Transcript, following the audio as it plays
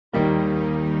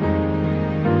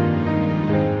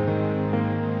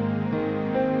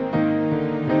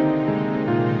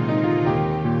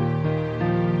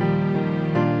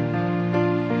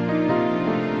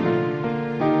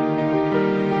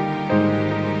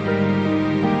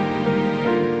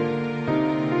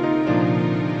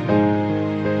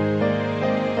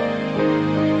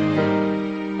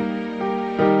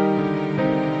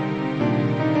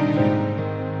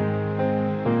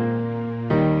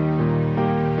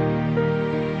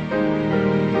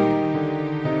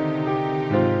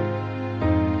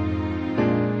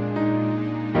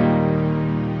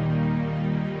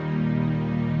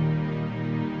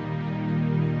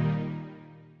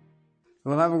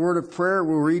have a word of prayer.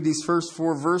 We'll read these first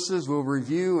 4 verses. We'll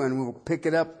review and we'll pick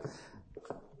it up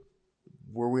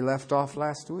where we left off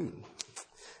last week.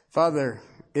 Father,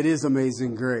 it is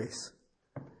amazing grace.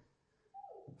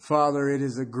 Father, it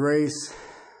is a grace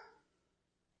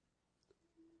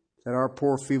that our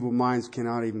poor feeble minds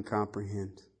cannot even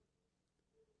comprehend.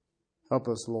 Help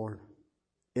us, Lord,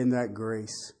 in that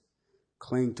grace.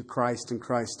 Cling to Christ and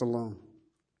Christ alone.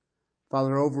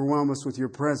 Father, overwhelm us with your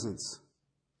presence.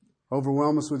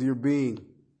 Overwhelm us with your being.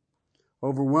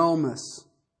 Overwhelm us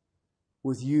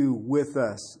with you, with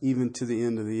us, even to the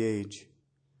end of the age.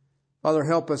 Father,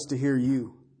 help us to hear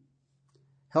you.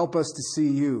 Help us to see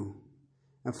you.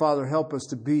 And Father, help us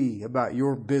to be about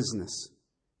your business,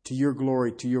 to your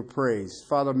glory, to your praise.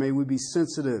 Father, may we be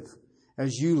sensitive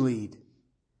as you lead.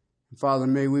 And Father,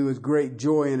 may we with great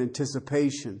joy and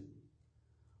anticipation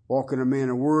walk in a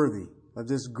manner worthy of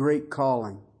this great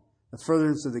calling, the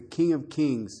furtherance of the King of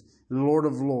Kings and Lord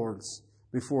of Lords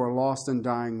before a lost and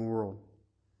dying world.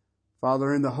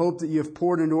 Father, in the hope that you have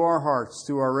poured into our hearts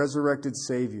through our resurrected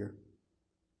Savior,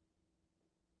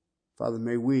 Father,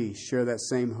 may we share that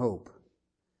same hope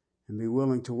and be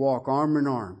willing to walk arm in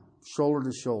arm, shoulder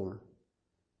to shoulder,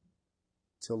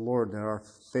 till, Lord, that our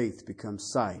faith becomes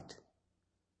sight.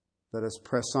 Let us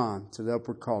press on to the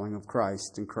upward calling of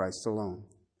Christ and Christ alone.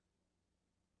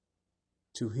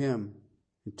 To Him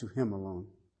and to Him alone.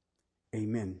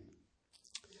 Amen.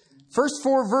 First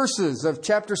 4 verses of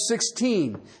chapter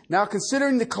 16. Now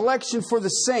considering the collection for the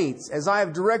saints, as I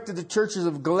have directed the churches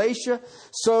of Galatia,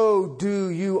 so do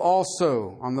you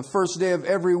also. On the first day of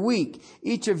every week,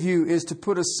 each of you is to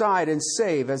put aside and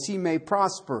save as he may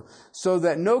prosper, so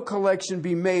that no collection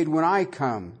be made when I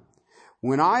come.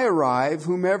 When I arrive,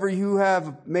 whomever you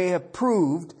may have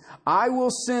proved, I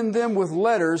will send them with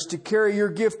letters to carry your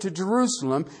gift to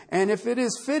Jerusalem. And if it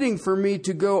is fitting for me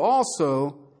to go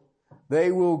also,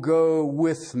 they will go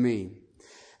with me.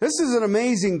 This is an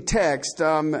amazing text.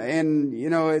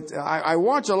 I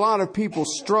watch a lot of people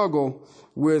struggle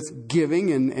with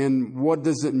giving and what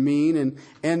does it mean.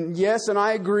 And yes, and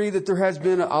I agree that there has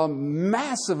been a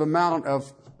massive amount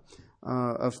of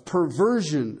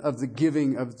perversion of the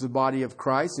giving of the body of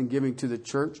Christ and giving to the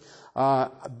church.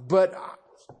 But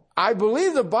I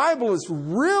believe the Bible is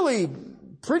really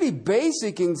pretty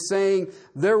basic in saying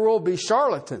there will be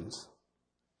charlatans.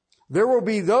 There will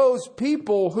be those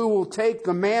people who will take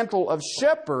the mantle of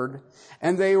shepherd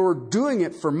and they were doing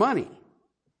it for money.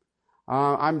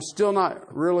 I'm still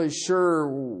not really sure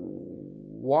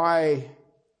why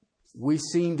we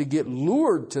seem to get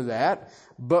lured to that,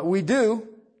 but we do.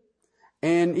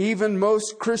 And even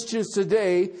most Christians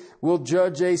today will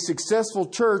judge a successful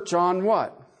church on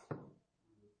what?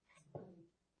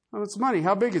 Well, it's money.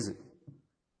 How big is it?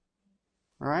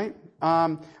 All right?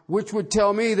 Which would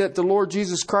tell me that the Lord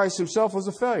Jesus Christ himself was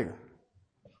a failure.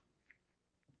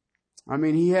 I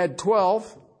mean, he had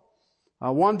 12.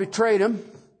 One betrayed him.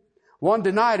 One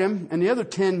denied him. And the other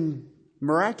 10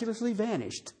 miraculously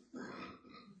vanished.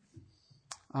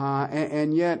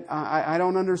 And yet, I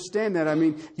don't understand that. I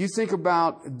mean, you think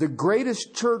about the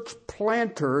greatest church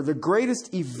planter, the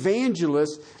greatest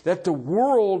evangelist that the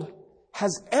world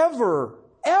has ever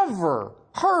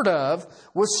heard of,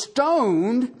 was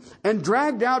stoned and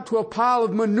dragged out to a pile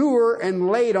of manure and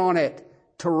laid on it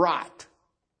to rot.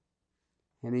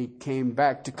 And he came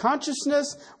back to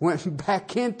consciousness, went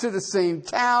back into the same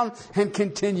town, and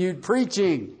continued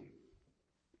preaching.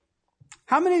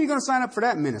 How many of you are going to sign up for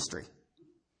that ministry?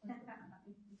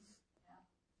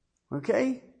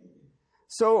 Okay?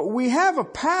 So we have a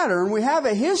pattern, we have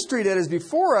a history that is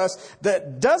before us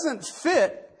that doesn't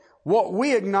fit what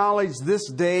we acknowledge this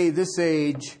day, this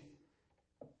age,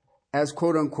 as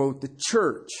quote unquote the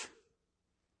church.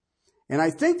 And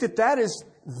I think that is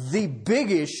the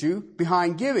big issue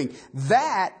behind giving.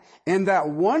 That and that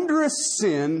wondrous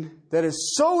sin that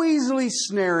is so easily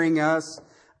snaring us,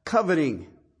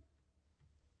 coveting.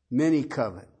 Many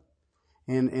covet.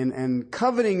 And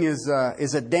coveting is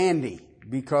a dandy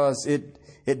because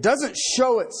it doesn't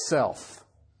show itself.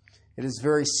 It is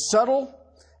very subtle.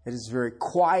 It is very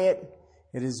quiet.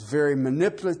 It is very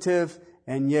manipulative.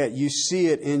 And yet you see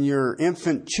it in your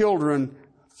infant children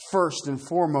first and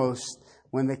foremost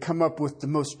when they come up with the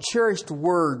most cherished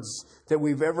words that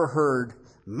we've ever heard.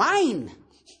 Mine!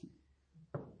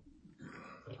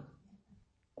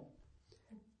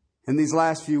 In these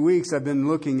last few weeks, I've been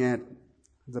looking at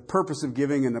the purpose of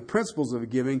giving and the principles of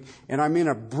giving. And I'm in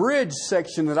a bridge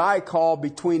section that I call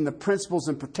between the principles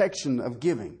and protection of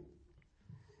giving.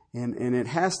 And it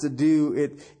has to do,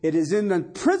 it is in the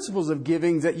principles of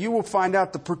giving that you will find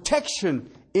out the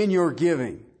protection in your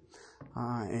giving.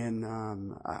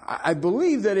 I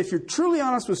believe that if you're truly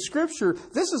honest with Scripture,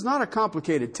 this is not a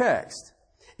complicated text.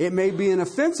 It may be an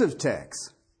offensive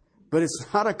text, but it's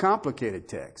not a complicated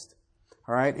text.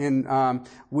 All right, and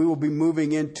we will be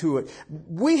moving into it.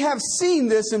 We have seen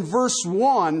this in verse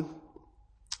 1.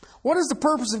 What is the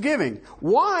purpose of giving?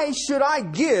 Why should I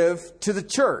give to the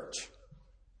church?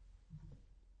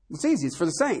 It's easy. It's for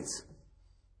the saints.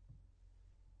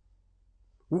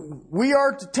 We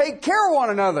are to take care of one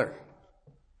another.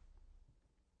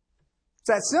 It's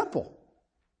that simple.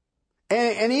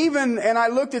 And I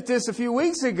looked at this a few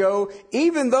weeks ago,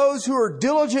 even those who are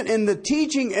diligent in the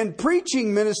teaching and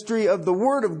preaching ministry of the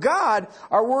Word of God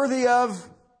are worthy of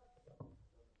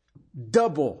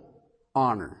double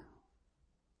honor.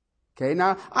 Okay,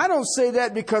 now I don't say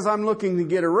that because I'm looking to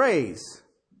get a raise.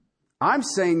 I'm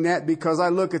saying that because I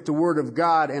look at the Word of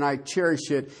God and I cherish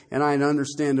it and I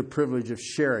understand the privilege of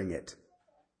sharing it.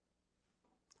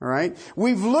 All right?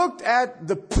 We've looked at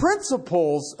the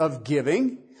principles of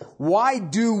giving. Why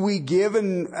do we give?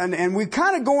 And we're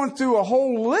kind of going through a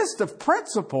whole list of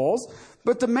principles.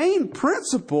 But the main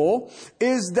principle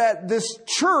is that this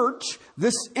church,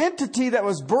 this entity that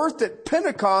was birthed at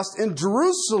Pentecost in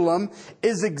Jerusalem,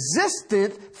 is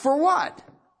existent for what?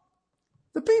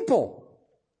 The people.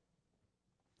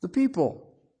 The people.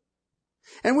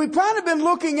 And we've kind of been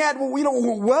looking at,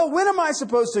 when am I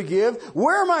supposed to give?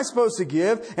 Where am I supposed to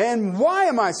give? And why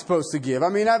am I supposed to give? I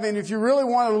mean, if you really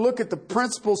want to look at the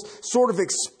principles sort of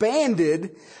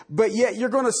expanded, but yet you're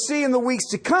going to see in the weeks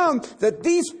to come that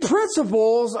these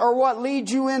principles are what lead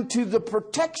you into the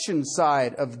protection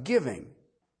side of giving.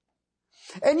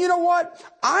 And you know what?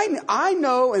 I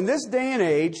know in this day and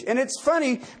age, and it's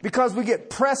funny because we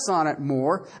get press on it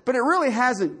more, but it really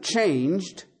hasn't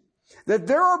changed, that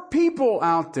there are people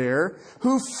out there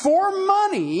who, for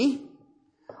money,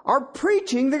 are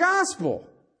preaching the gospel.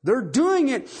 They're doing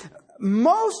it.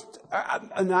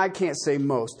 And I can't say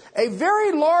most, a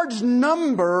very large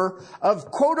number of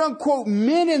quote-unquote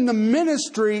men in the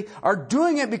ministry are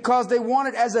doing it because they want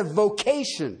it as a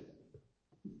vocation.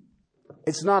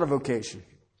 It's not a vocation.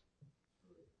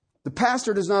 The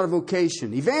pastorate is not a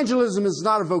vocation. Evangelism is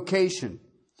not a vocation.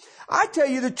 I tell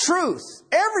you the truth.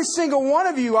 Every single one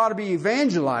of you ought to be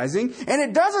evangelizing. And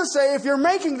it doesn't say if you're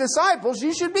making disciples,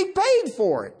 you should be paid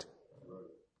for it.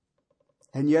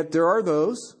 And yet there are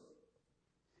those.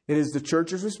 It is the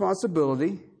church's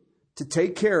responsibility to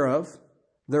take care of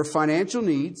their financial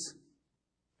needs,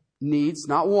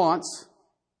 not wants.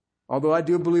 Although I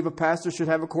do believe a pastor should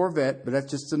have a Corvette, but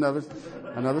that's just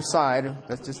another side.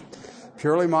 That's just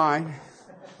purely mine.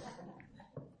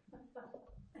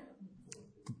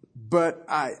 But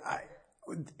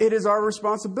it is our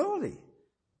responsibility.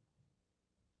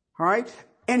 All right?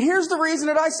 And here's the reason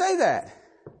that I say that.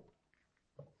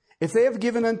 If they have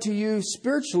given unto you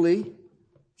spiritually,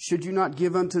 should you not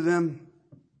give unto them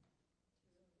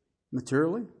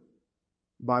materially?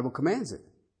 The Bible commands it.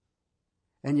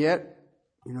 And yet,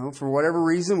 for whatever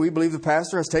reason, we believe the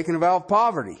pastor has taken a vow of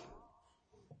poverty.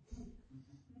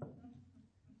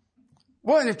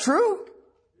 Well, isn't it true?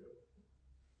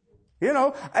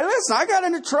 Listen, I got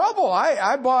into trouble.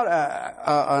 I bought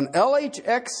an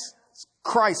LHX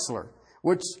Chrysler,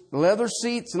 which leather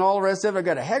seats and all the rest of it. I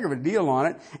got a heck of a deal on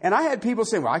it. And I had people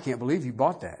say, well, I can't believe you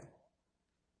bought that.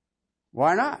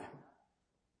 Why not?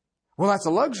 Well, that's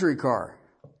a luxury car.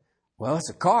 Well, it's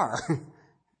a car.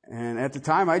 And at the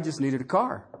time, I just needed a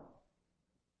car.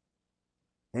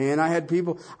 And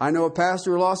I know a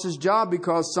pastor who lost his job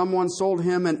because someone sold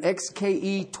him an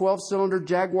XKE 12-cylinder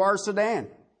Jaguar sedan.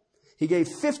 He gave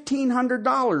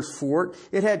 $1,500 for it.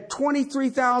 It had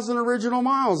 23,000 original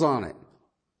miles on it.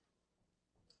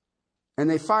 And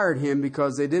they fired him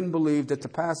because they didn't believe that the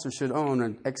pastor should own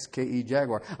an XKE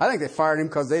Jaguar. I think they fired him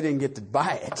because they didn't get to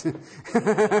buy it.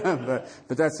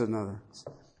 but that's another.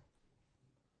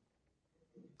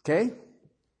 Okay?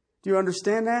 Do you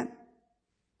understand that?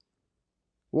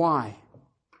 Why?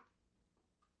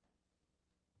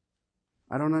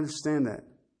 I don't understand that.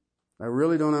 I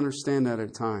really don't understand that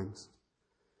at times.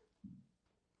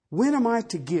 When am I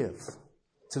to give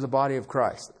to the body of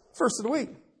Christ? First of the week.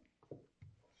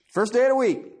 First day of the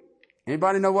week.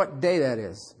 Anybody know what day that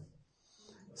is?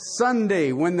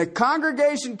 Sunday. When the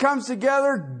congregation comes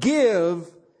together, give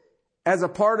as a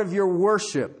part of your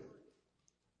worship.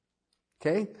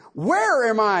 Okay? Where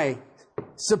am I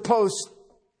supposed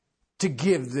to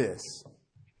give this?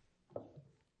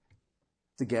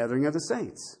 The gathering of the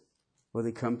saints, where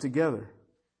they come together.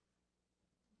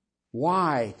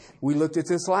 Why? We looked at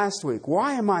this last week.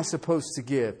 Why am I supposed to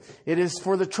give? It is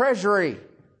for the treasury.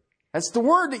 That's the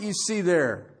word that you see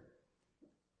there.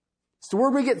 It's the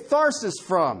word we get Tharsis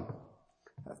from.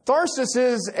 Tharsis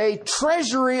is a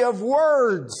treasury of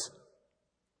words.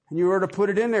 And you were to put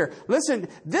it in there. Listen,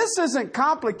 this isn't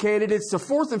complicated. It's the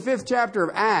 4th and 5th chapter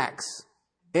of Acts.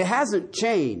 It hasn't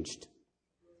changed.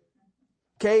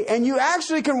 Okay, and you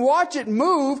actually can watch it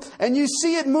move, and you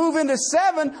see it move into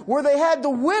 7, where they had the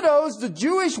widows, the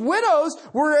Jewish widows,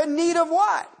 were in need of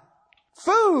what?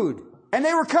 Food. And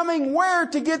they were coming where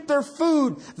to get their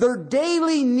food? Their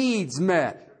daily needs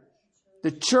met. The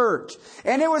church.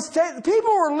 And it was,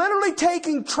 people were literally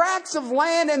taking tracts of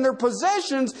land and their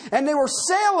possessions, and they were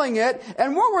selling it.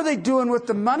 And what were they doing with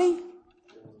the money?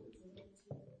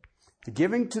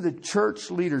 Giving to the church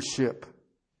leadership.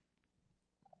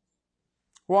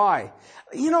 Why?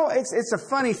 You know, it's a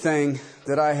funny thing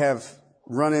that I have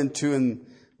run into in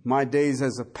my days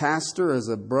as a pastor, as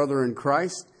a brother in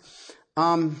Christ.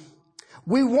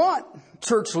 We want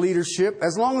church leadership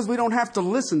as long as we don't have to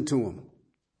listen to them.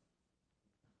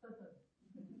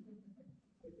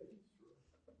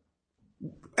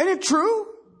 Isn't it true?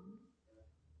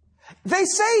 They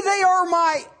say they are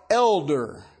my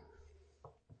elder.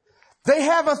 They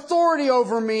have authority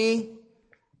over me,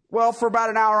 well, for about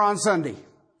an hour on Sunday.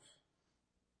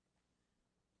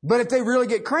 But if they really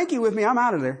get cranky with me, I'm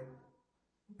out of there.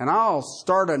 And I'll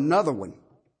start another one.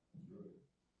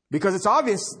 Because it's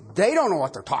obvious they don't know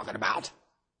what they're talking about.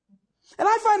 And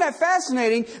I find that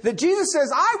fascinating that Jesus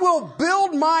says, I will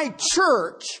build my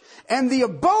church, and the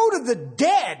abode of the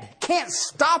dead can't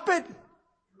stop it.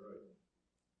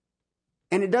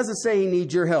 And it doesn't say he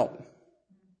needs your help.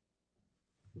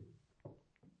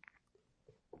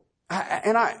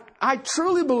 I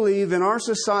truly believe in our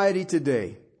society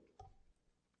today,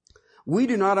 we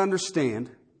do not understand,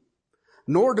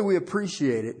 nor do we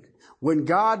appreciate it, when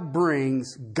God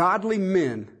brings godly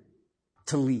men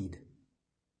to lead.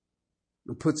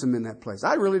 And puts them in that place.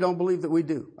 I really don't believe that we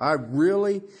do. I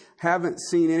really haven't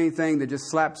seen anything that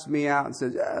just slaps me out and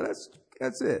says, yeah,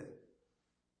 that's it.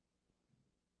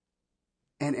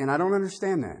 And I don't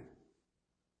understand that.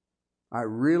 I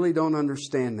really don't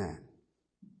understand that.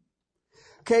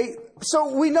 Okay,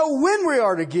 so we know when we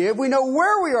are to give. We know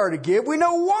where we are to give. We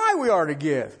know why we are to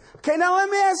give. Okay, now let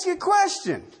me ask you a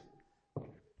question.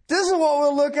 This is what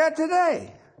we'll look at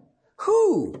today.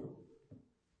 Who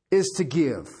is to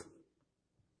give?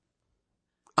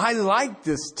 I like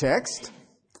this text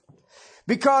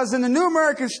because in the New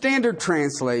American Standard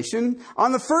Translation,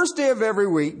 on the first day of every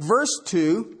week, verse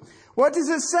 2, what does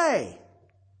it say?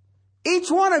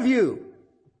 Each one of you.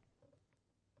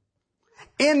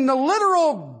 In the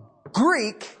literal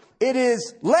Greek, it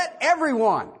is let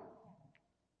everyone.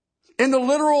 In the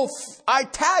literal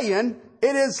Italian,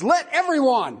 it is let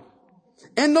everyone.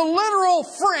 In the literal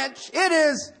French, it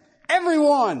is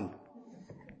everyone.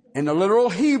 In the literal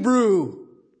Hebrew,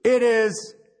 it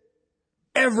is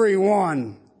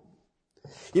everyone.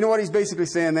 You know what he's basically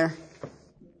saying there?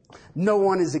 No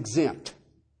one is exempt.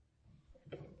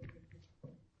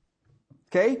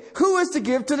 Okay? Who is to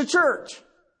give to the church?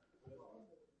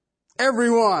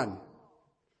 Everyone.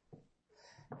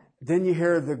 Then you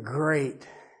hear the great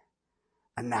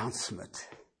announcement.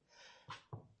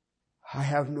 I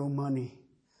have no money.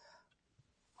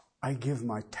 I give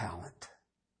my talent.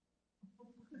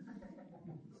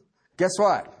 Guess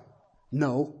what?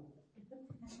 No.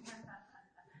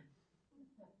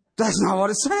 That's not what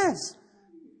it says.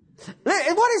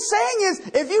 What it's saying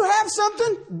is, if you have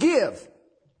something, give.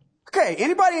 Okay,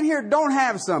 anybody in here don't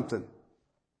have something?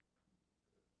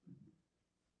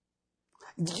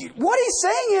 What he's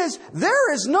saying is,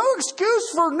 there is no excuse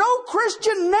for no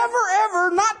Christian never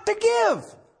ever not to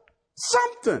give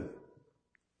something.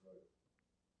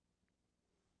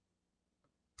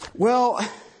 Well,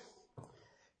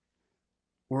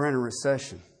 we're in a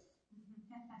recession.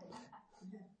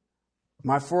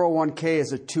 My 401k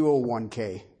is a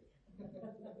 201k.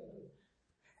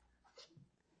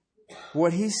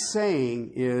 What he's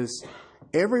saying is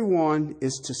everyone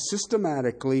is to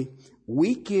systematically,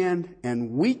 week in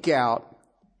and week out,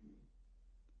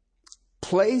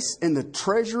 place in the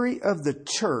treasury of the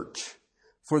church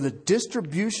for the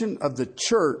distribution of the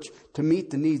church to meet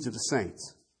the needs of the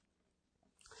saints.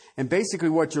 And basically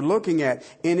what you're looking at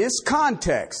in this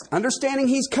context, understanding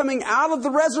he's coming out of the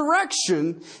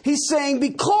resurrection, he's saying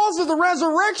because of the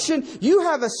resurrection, you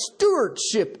have a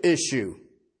stewardship issue.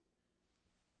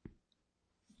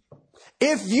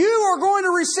 If you are going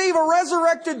to receive a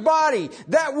resurrected body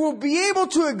that will be able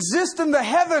to exist in the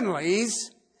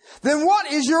heavenlies, then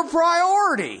what is your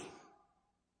priority?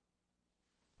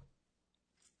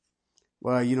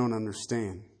 Well, you don't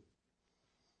understand.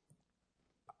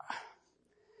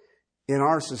 In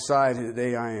our society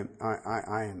today, I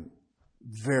am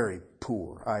very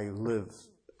poor. I live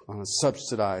on a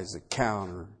subsidized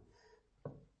account.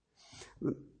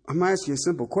 I'm going to ask you a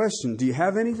simple question. Do you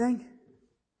have anything?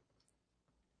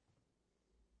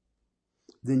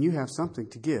 Then you have something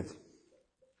to give.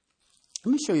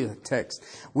 Let me show you the text.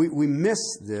 We miss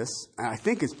this. I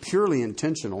think it's purely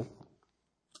intentional.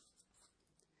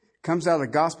 It comes out of the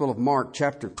Gospel of Mark,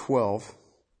 chapter 12.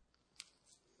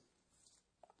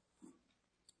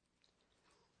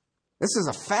 This is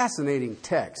a fascinating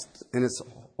text in its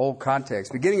whole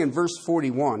context. Beginning in verse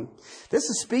 41, this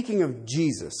is speaking of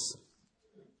Jesus.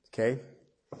 Okay?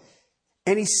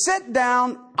 And he sat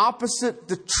down opposite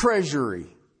the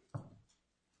treasury.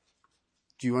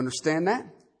 Do you understand that?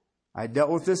 I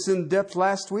dealt with this in depth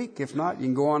last week. If not, you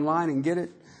can go online and get it.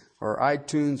 Or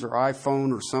iTunes or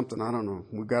iPhone or something. I don't know.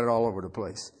 We've got it all over the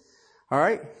place. All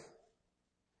right?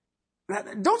 Now,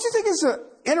 don't you think it's an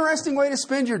interesting way to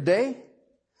spend your day?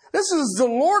 This is the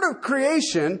Lord of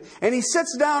creation, and he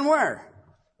sits down where?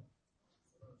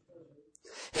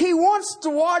 He wants to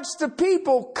watch the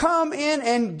people come in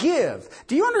and give.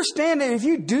 Do you understand that if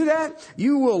you do that,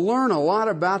 you will learn a lot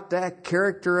about that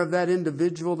character of that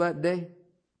individual that day?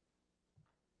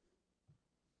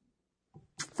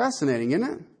 Fascinating, isn't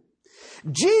it?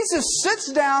 Jesus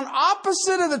sits down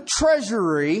opposite of the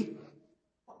treasury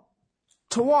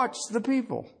to watch the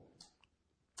people.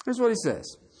 Here's what he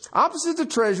says. Opposite the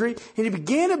treasury, and he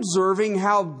began observing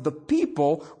how the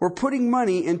people were putting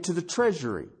money into the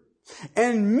treasury.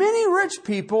 And many rich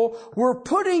people were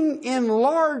putting in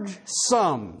large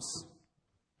sums.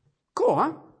 Cool,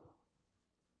 huh?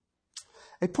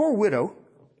 A poor widow,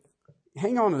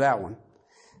 hang on to that one,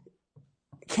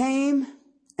 came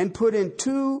and put in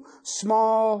 2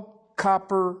 small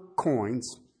copper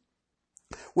coins,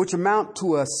 which amount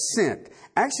to a cent.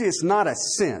 Actually, it's not a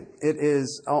cent. It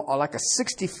is like a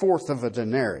 64th of a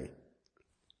denarii,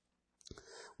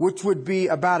 which would be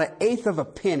about 1/8 of a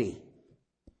penny.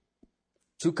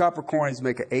 2 copper coins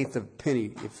make 1/8 of a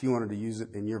penny if you wanted to use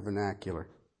it in your vernacular.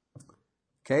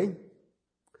 Okay?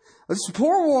 This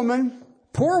poor woman,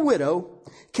 poor widow,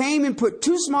 came and put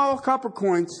 2 small copper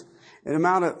coins, an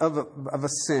amount of a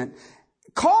cent,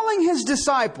 calling his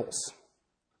disciples.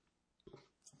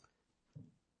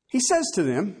 He says to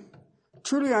them,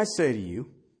 "Truly I say to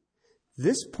you,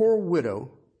 this poor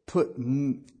widow put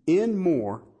in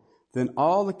more than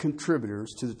all the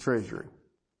contributors to the treasury."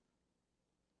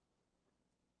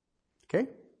 Okay?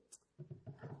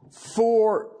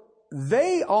 "For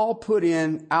they all put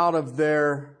in out of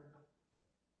their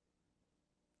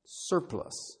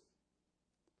surplus.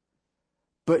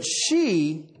 But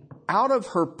she, out of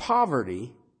her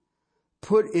poverty,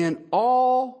 put in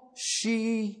all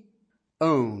she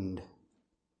owned,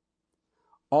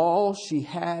 all she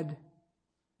had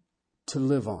to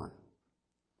live on."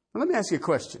 Now, let me ask you a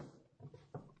question.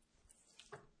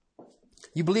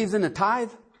 You believe in the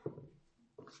tithe?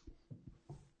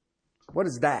 What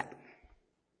is that?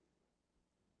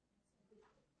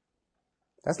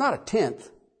 That's not a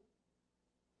tenth.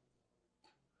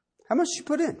 How much she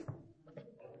put in?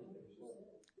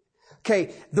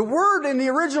 Okay, the word in the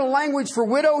original language for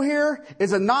widow here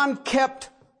is a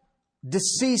non-kept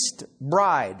deceased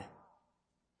bride.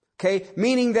 Okay,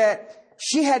 meaning that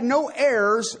she had no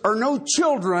heirs or no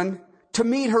children to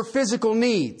meet her physical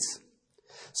needs.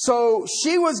 So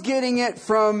she was getting it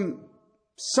from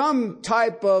some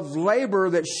type of labor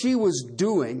that she was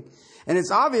doing. And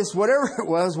it's obvious whatever it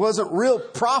was wasn't real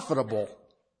profitable.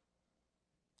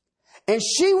 And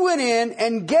she went in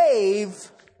and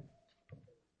gave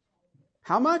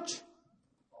how much?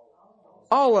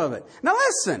 All of it. Now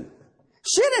listen,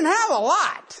 she didn't have a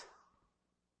lot.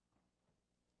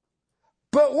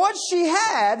 But what she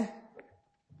had,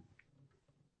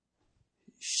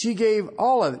 she gave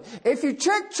all of it. If you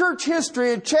check church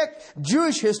history and check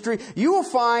Jewish history, you will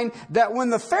find that when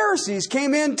the Pharisees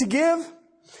came in to give,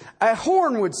 a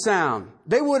horn would sound.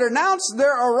 They would announce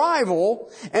their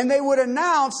arrival, and they would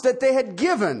announce that they had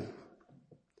given.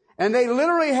 And they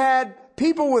literally had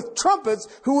people with trumpets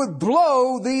who would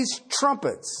blow these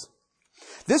trumpets.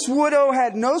 This widow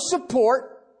had no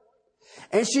support,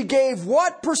 and she gave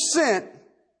what percent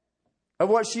of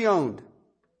what she owned?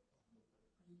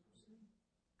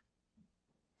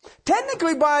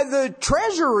 Technically, by the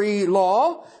treasury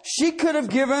law, she could have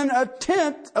given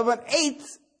 1/10 of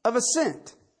 1/8 of a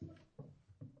cent.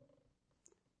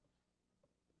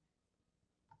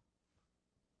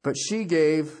 But she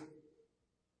gave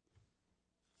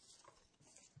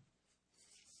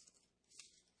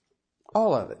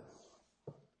all of it.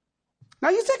 Now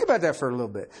you think about that for a little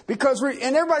bit. Because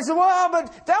and everybody said, well,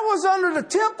 but that was under the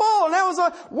temple. And that was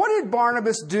what did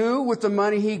Barnabas do with the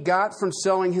money he got from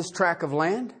selling his tract of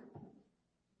land?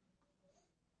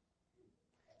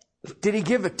 Did he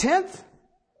give a tenth?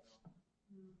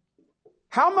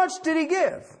 How much did he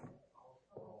give?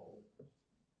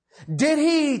 Did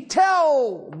he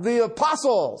tell the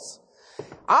apostles,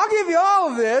 I'll give you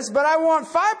all of this, but I want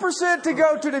 5% to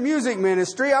go to the music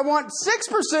ministry. I want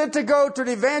 6% to go to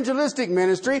the evangelistic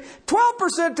ministry.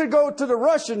 12% to go to the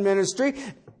Russian ministry.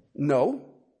 No.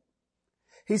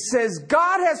 He says,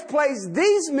 God has placed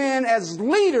these men as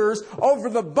leaders over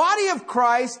the body of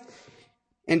Christ,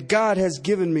 and God has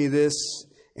given me this,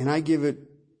 and I give it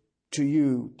to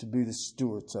you to be the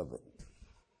stewards of it.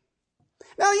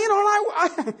 Now,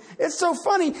 it's so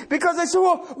funny because they say,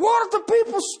 well, what if the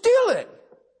people steal it?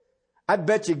 I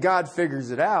bet you God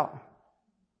figures it out.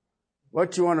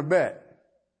 What you want to bet?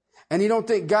 And you don't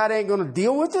think God ain't going to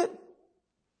deal with it?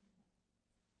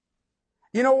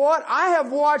 You know what? I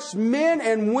have watched men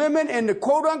and women in the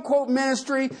quote-unquote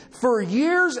ministry for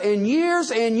years and years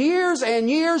and years and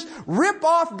years rip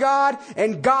off God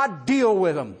and God deal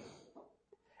with them.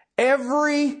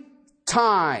 Every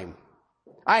time.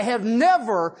 I have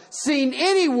never seen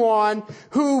anyone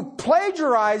who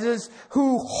plagiarizes,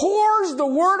 who whores the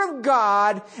Word of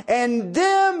God, and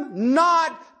them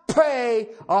not pay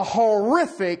a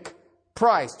horrific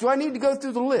price. Do I need to go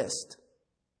through the list?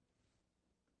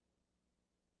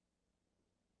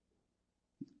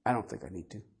 I don't think I need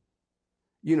to.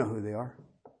 You know who they are.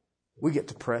 We get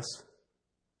to press.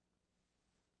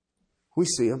 We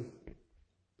see them.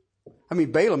 I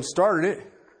mean, Balaam started it.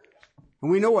 And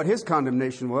we know what his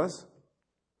condemnation was.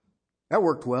 That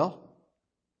worked well.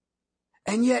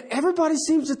 And yet everybody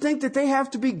seems to think that they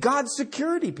have to be God's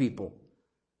security people.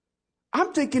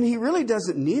 I'm thinking he really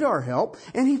doesn't need our help.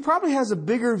 And he probably has a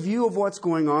bigger view of what's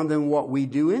going on than what we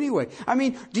do anyway. I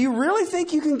mean, do you really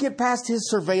think you can get past his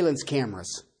surveillance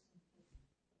cameras?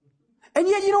 And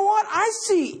yet, you know what? I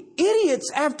see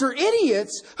idiots after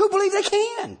idiots who believe they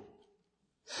can.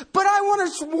 But I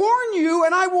want to warn you,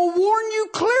 and I will warn you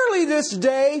clearly this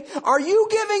day, are you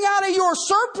giving out of your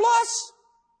surplus?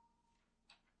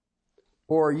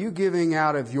 Or are you giving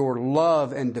out of your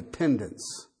love and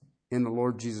dependence in the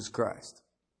Lord Jesus Christ?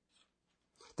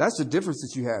 That's the difference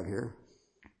that you have here.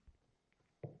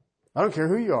 I don't care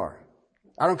who you are.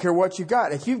 I don't care what you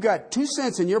got. If you've got 2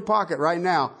 cents in your pocket right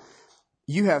now,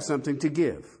 you have something to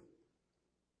give.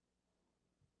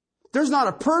 There's not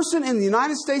a person in the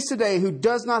United States today who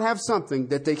does not have something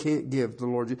that they can't give to the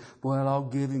Lord. Well, I'll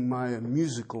give him my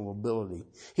musical ability.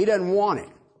 He doesn't want it.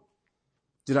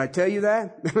 Did I tell you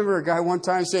that? I remember a guy one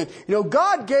time saying,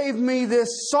 God gave me this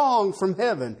song from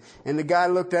heaven. And the guy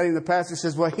looked at him, the pastor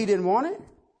says, well, he didn't want it?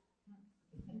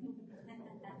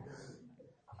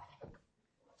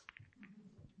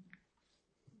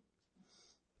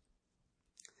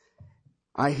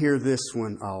 I hear this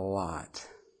one a lot.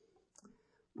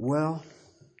 Well,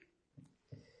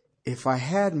 if I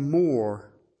had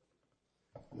more,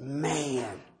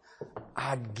 man,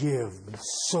 I'd give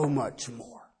so much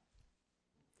more.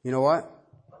 You know what?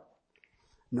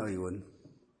 No, you wouldn't.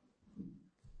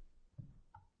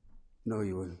 No,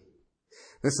 you wouldn't.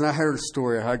 Listen, I heard a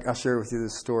story. I'll share with you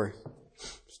this story.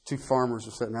 2 farmers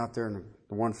were sitting out there, and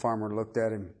the one farmer looked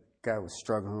at him. The guy was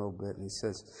struggling a little bit, and he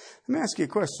says, let me ask you a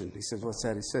question. He says, what's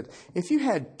that? He said, if you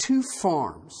had 2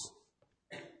 farms,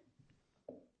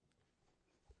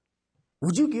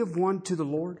 would you give one to the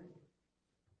Lord?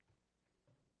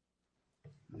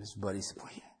 And his buddy said,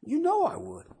 well, yeah, you know I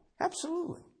would.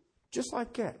 Absolutely. Just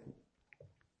like that.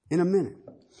 In a minute.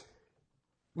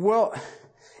 Well,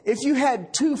 if you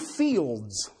had 2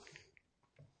 fields,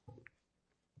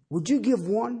 would you give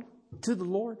one to the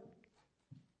Lord?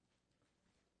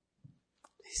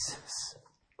 He says,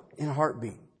 in a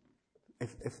heartbeat.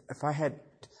 If I had,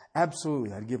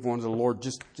 absolutely, I'd give one to the Lord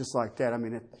just like that. I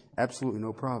mean, absolutely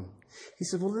no problem. He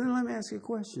said, well, then let me ask you a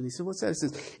question. He said, what's that? He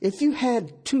says, if you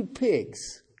had 2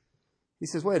 pigs. He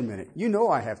says, wait a minute. You know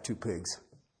I have 2 pigs.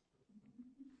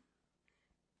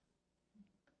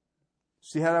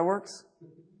 See how that works?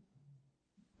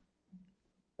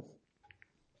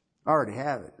 I already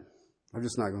have it. I'm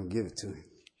just not going to give it to him.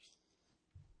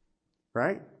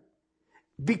 Right?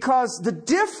 Because the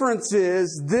difference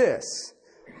is this.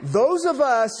 Those of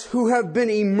us who have been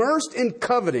immersed in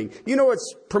coveting,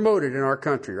 it's promoted in our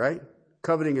country, right?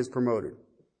 Coveting is promoted.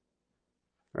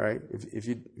 Right?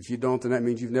 If you don't, then that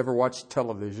means you've never watched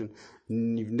television,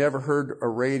 you've never heard a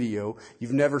radio,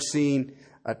 you've never seen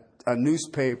a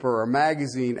newspaper or a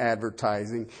magazine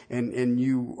advertising, and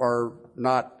you're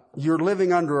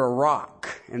living under a rock,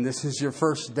 and this is your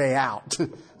first day out.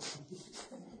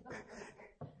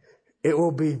 It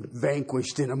will be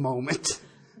vanquished in a moment.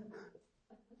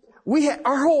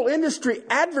 Our whole industry,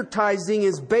 advertising,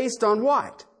 is based on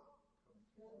what?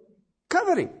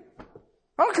 Coveting.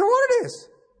 I don't care what it is.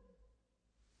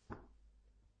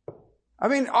 I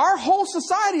mean, our whole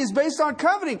society is based on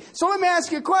coveting. So let me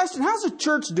ask you a question. How's the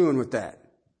church doing with that?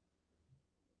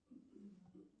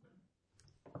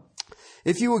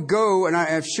 If you would go, and I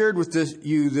have shared with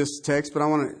you this text, but I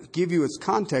want to give you its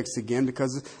context again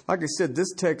because, like I said,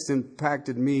 this text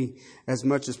impacted me as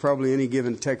much as probably any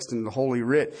given text in the Holy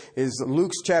Writ, is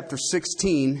Luke chapter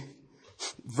 16,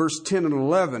 verse 10 and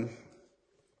 11.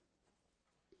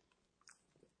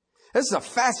 This is a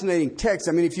fascinating text.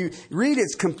 I mean, if you read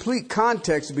its complete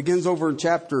context, it begins over in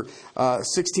chapter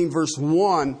 16, verse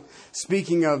 1,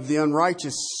 speaking of the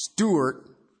unrighteous steward.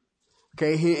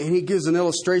 Okay, he gives an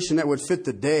illustration that would fit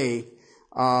the day.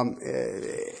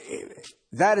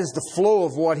 That is the flow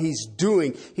of what he's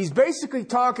doing. He's basically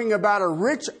talking about a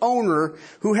rich owner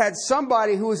who had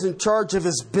somebody who was in charge of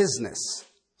his business.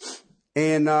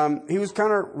 And he was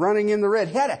kind of running in the red.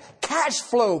 He had a cash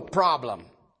flow problem.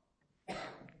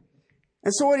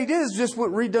 And so what he did is just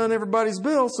redone everybody's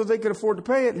bill so they could afford to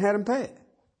pay it and had him pay it.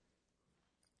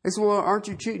 They said, well, aren't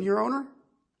you cheating your owner?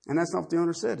 And that's not what the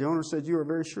owner said. The owner said, you are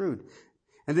very shrewd.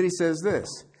 And then he says this,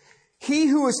 he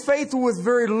who is faithful with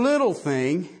very little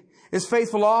thing is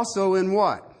faithful also in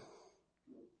what?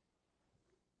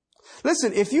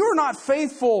 Listen, if you are not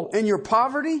faithful in your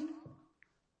poverty,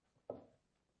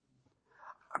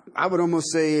 I would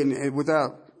almost say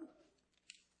without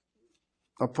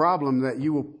a problem that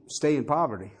you will stay in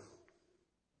poverty.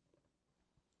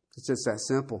 It's just that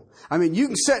simple. I mean, you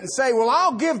can sit and say, well,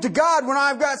 I'll give to God when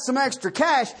I've got some extra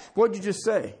cash. What'd you just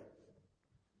say?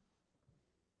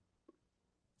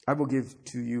 I will give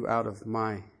to you out of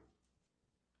my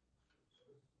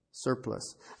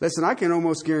surplus. Listen, I can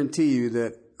almost guarantee you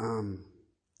that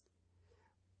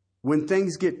when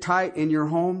things get tight in your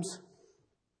homes,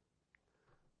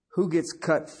 who gets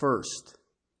cut first?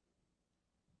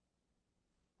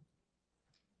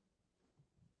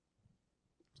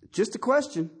 Just a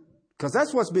question, because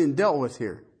that's what's being dealt with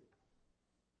here.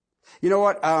 You know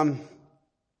what? I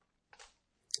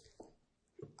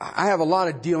have a lot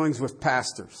of dealings with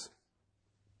pastors.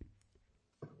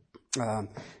 And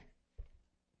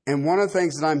one of the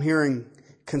things that I'm hearing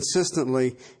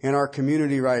consistently in our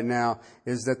community right now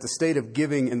is that the state of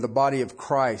giving in the body of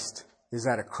Christ is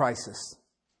at a crisis.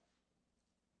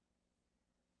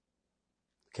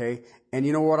 Okay? And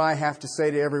you know what I have to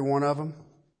say to every one of them?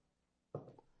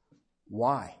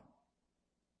 Why?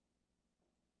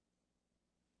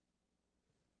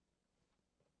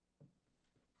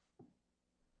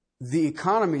 The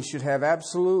economy should have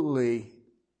absolutely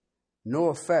no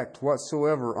effect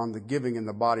whatsoever on the giving in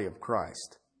the body of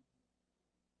Christ.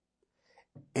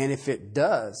 And if it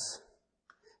does,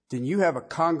 then you have a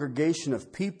congregation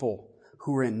of people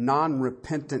who are in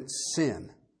non-repentant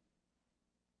sin.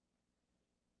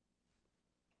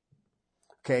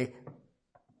 Okay,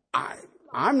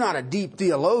 I'm not a deep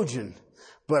theologian,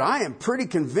 but I am pretty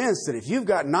convinced that if you've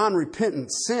got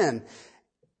non-repentant sin,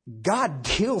 God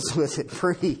deals with it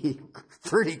pretty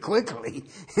quickly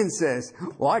and says,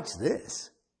 watch this.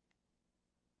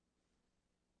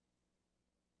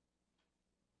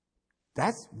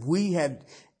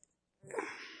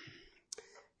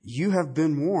 You have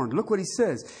been warned. Look what he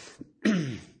says.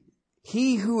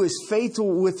 He who is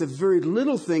faithful with a very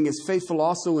little thing is faithful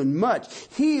also in much.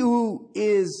 He who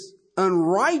is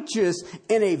unrighteous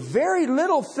in a very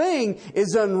little thing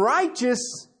is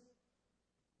unrighteous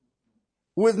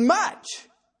with much.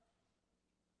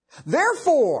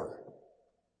 Therefore,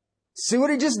 see what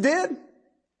he just did?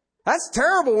 That's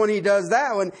terrible when he does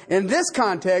that one. In this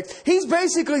context, he's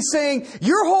basically saying,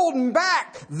 you're holding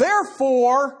back,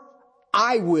 therefore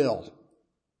I will.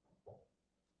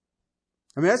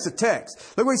 I mean, that's the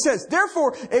text. Look what he says.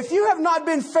 Therefore, if you have not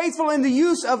been faithful in the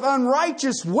use of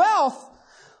unrighteous wealth,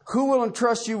 who will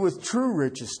entrust you with true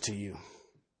riches to you?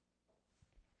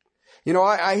 You know,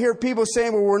 I hear people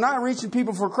saying, well, we're not reaching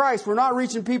people for Christ. We're not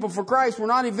reaching people for Christ. We're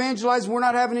not evangelizing. We're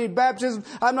not having any baptism.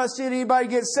 I'm not seeing anybody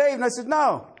get saved. And I said,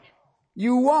 no,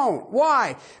 you won't.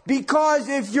 Why? Because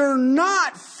if you're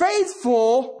not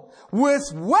faithful with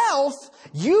wealth,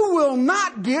 you will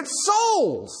not get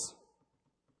souls.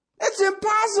 It's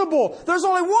impossible. There's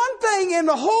only one thing in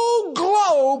the whole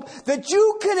globe that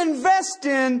you can invest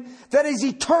in that is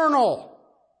eternal.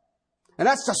 And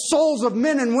that's the souls of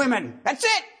men and women. That's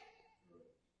it.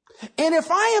 And if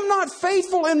I am not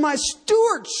faithful in my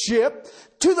stewardship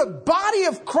to the body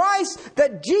of Christ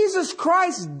that Jesus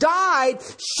Christ died,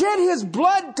 shed his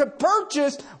blood to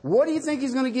purchase, what do you think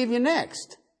he's going to give you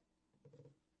next?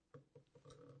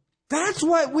 That's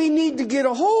what we need to get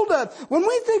a hold of. When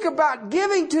we think about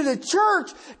giving to the church,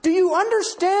 do you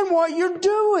understand what you're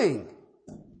doing?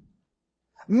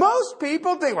 Most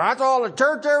people think, well, that's all the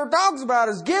church ever talks about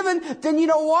is giving. Then you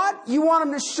know what? You want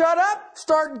them to shut up?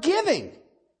 Start giving.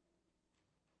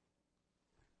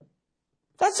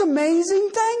 That's an amazing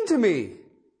thing to me.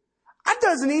 That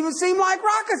doesn't even seem like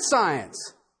rocket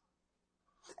science.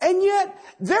 And yet,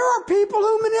 there are people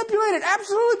who manipulate it.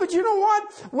 Absolutely. But you know what?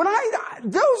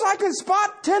 Those I can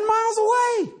spot 10 miles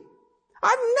away.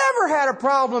 I've never had a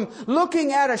problem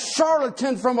looking at a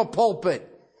charlatan from a pulpit.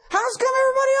 How's come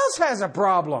everybody else has a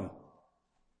problem?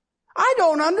 I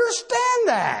don't understand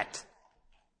that.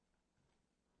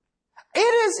 It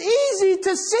is easy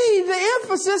to see the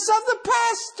emphasis of the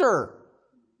pastor.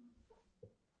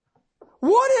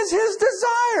 What is his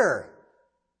desire?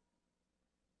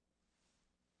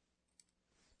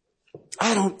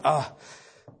 I don't,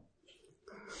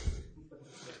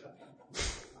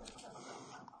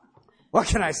 what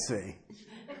can I say?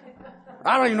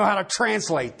 I don't even know how to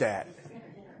translate that.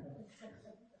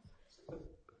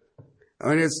 I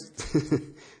mean, it's,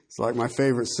 it's like my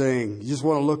favorite saying. You just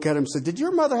want to look at him and say, did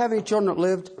your mother have any children that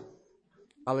lived?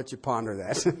 I'll let you ponder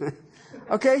that.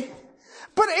 Okay?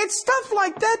 But it's stuff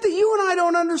like that you and I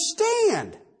don't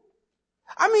understand.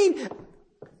 I mean,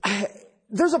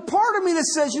 there's a part of me that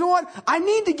says, you know what? I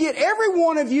need to get every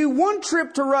one of you one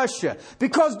trip to Russia.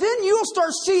 Because then you'll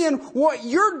start seeing what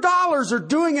your dollars are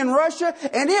doing in Russia,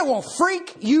 and it will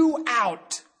freak you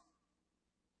out.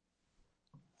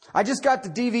 I just got the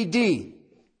DVD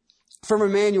from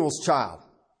Emmanuel's Child.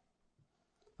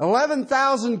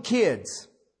 11,000 kids.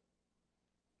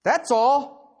 That's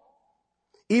all.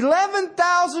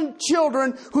 11,000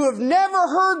 children who have never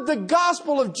heard the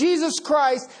gospel of Jesus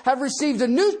Christ have received a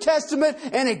New Testament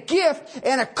and a gift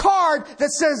and a card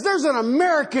that says there's an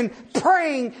American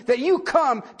praying that you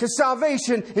come to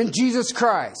salvation in Jesus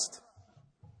Christ.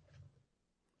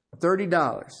 $30.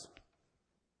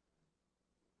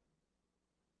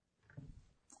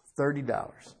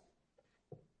 $30.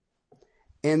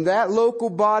 And that local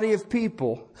body of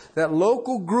people, that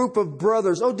local group of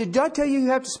brothers, oh, did I tell you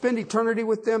have to spend eternity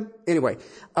with them? Anyway,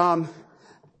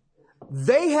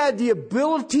 they had the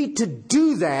ability to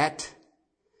do that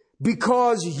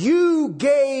because you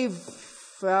gave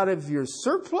out of your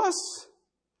surplus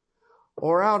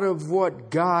or out of what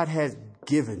God has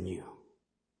given you.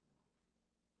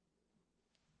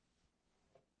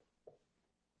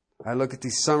 I look at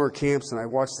these summer camps and I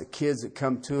watch the kids that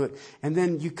come to it. And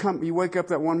then you wake up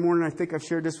that one morning, I think I've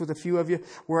shared this with a few of you,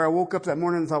 where I woke up that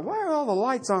morning and thought, why are all the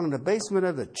lights on in the basement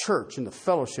of the church in the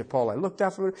fellowship hall? I looked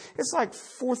out from it. It's like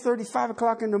 4:30, 5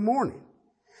 o'clock in the morning.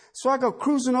 So I go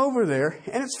cruising over there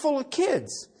and it's full of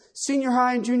kids, senior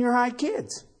high and junior high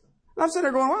kids. And I'm sitting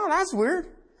there going, wow, that's weird.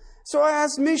 So I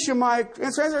asked Misha, my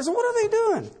translator, I said, what are they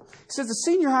doing? He says, the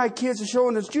senior high kids are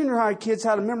showing us junior high kids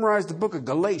how to memorize the book of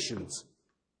Galatians.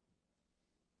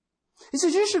 He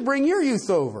says, you should bring your youth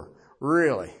over.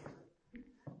 Really?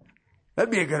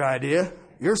 That'd be a good idea.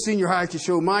 Your senior high could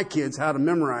show my kids how to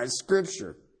memorize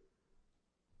Scripture.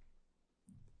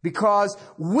 Because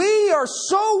we are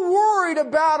so worried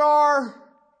about our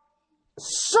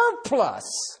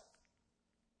surplus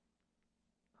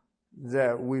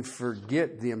that we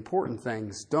forget the important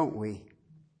things, don't we?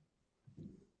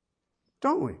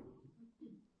 Don't we?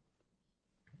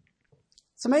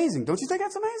 It's amazing. Don't you think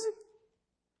that's amazing?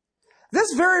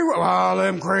 This very,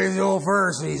 them crazy old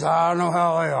Pharisees, I don't know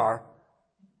how they are.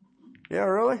 Yeah,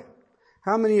 really?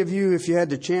 How many of you, if you had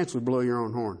the chance, would blow your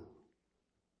own horn?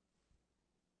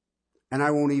 And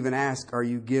I won't even ask, are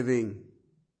you giving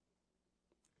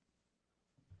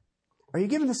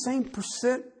the same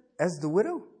percent as the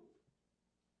widow?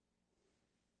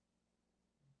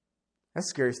 That's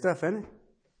scary stuff, isn't it?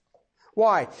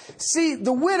 Why? See,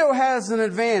 the widow has an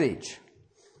advantage.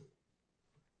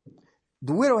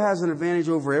 The widow has an advantage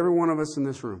over every one of us in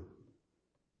this room.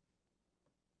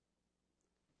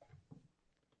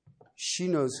 She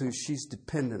knows who she's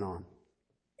dependent on.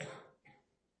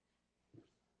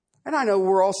 And I know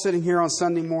we're all sitting here on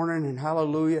Sunday morning and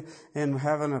hallelujah and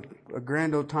having a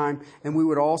grand old time. And we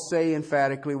would all say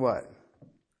emphatically what?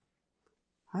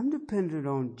 I'm dependent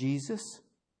on Jesus.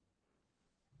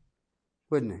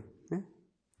 Wouldn't it? Yeah?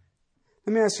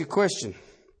 Let me ask you a question.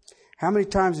 How many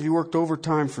times have you worked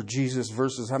overtime for Jesus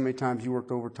versus how many times you worked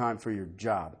overtime for your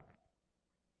job?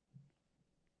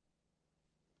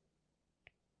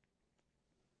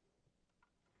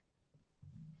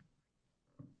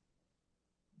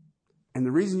 And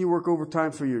the reason you work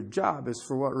overtime for your job is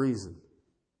for what reason?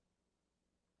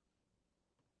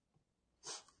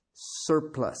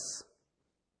 Surplus.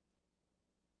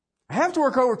 I have to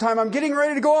work overtime. I'm getting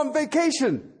ready to go on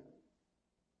vacation.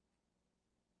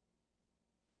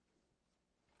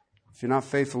 If you're not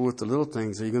faithful with the little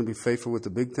things, are you going to be faithful with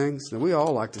the big things? Now, we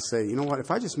all like to say, you know what,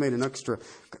 if I just made an extra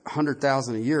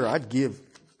 $100,000 a year, I'd give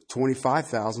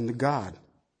 $25,000 to God.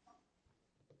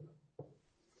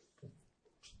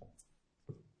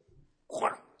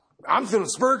 I'm feeling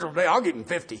spiritual today. I'll give him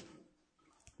 50.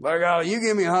 By God, you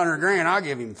give me $100,000, I'll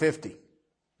give him 50.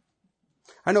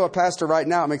 I know a pastor right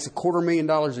now makes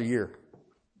 $250,000 a year.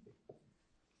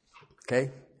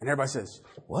 Okay? And everybody says,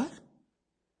 what?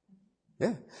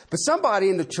 Yeah. But somebody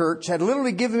in the church had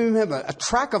literally given him a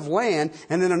tract of land,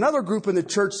 and then another group in the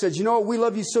church said, you know what, we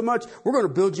love you so much, we're going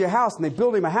to build you a house. And they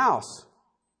built him a house.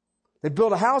 They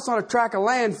built a house on a tract of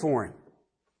land for him.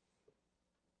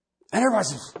 And everybody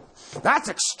says, that's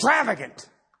extravagant.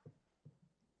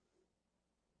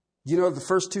 You know, the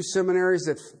first 2 seminaries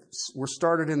that were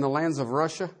started in the lands of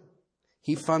Russia,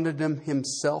 he funded them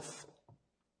himself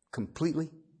completely.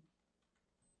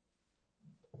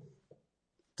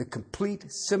 The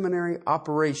complete seminary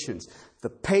operations, the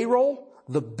payroll,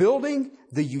 the building,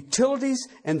 the utilities,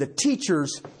 and the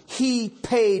teachers, he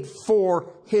paid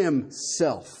for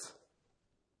himself.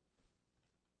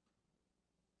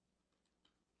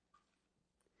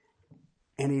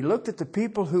 And he looked at the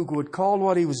people who would call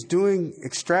what he was doing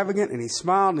extravagant, and he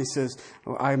smiled and he says,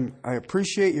 I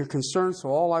appreciate your concern, so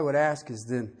all I would ask is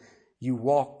then you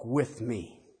walk with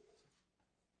me.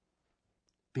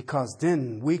 Because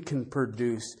then we can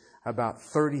produce about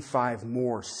 35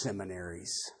 more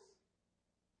seminaries.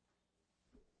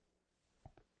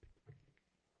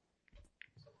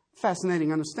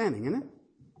 Fascinating understanding, isn't it?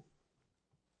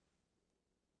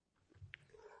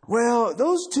 Well,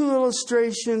 those 2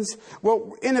 illustrations,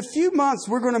 well, in a few months,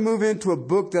 we're going to move into a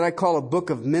book that I call a book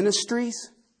of ministries.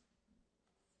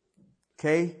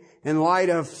 Okay? In light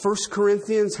of 1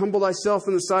 Corinthians, humble thyself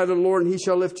in the sight of the Lord and he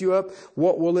shall lift you up.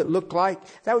 What will it look like?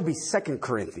 That would be 2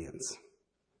 Corinthians.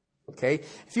 Okay?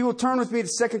 If you will turn with me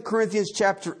to 2 Corinthians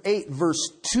chapter 8,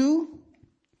 verse 2.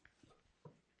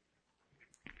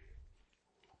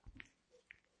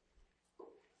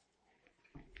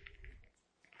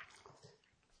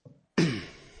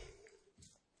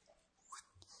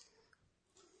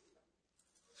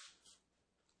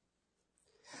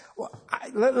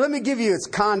 Let me give you its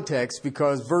context,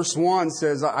 because verse 1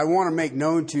 says, I want to make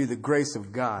known to you the grace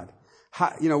of God.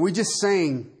 We just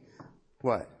sang,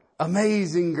 what?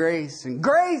 Amazing grace, and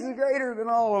grace is greater than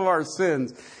all of our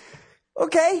sins.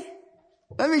 Okay,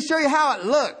 let me show you how it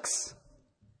looks.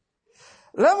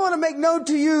 I want to make known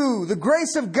to you the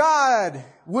grace of God,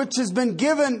 which has been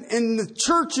given in the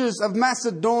churches of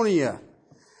Macedonia,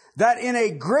 that in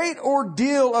a great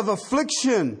ordeal of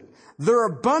affliction, their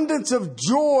abundance of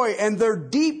joy and their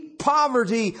deep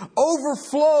poverty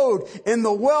overflowed in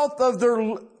the wealth of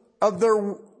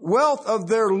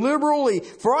their liberally.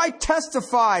 For I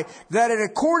testify that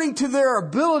according to their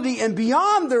ability and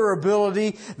beyond their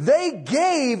ability, they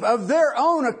gave of their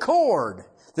own accord.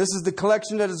 This is the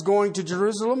collection that is going to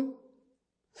Jerusalem,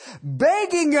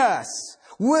 begging us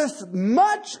with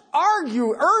much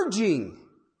urging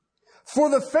for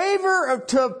the favor of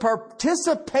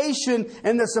participation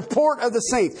in the support of the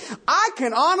saints. I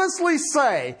can honestly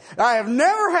say I have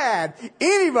never had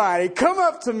anybody come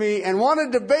up to me and want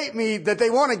to debate me that they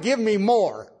want to give me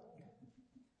more.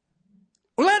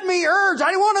 Let me urge,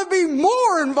 I want to be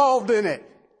more involved in it.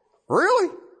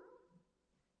 Really?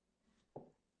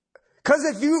 Because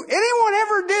if anyone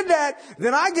ever did that,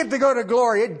 then I get to go to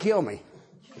glory. It'd kill me.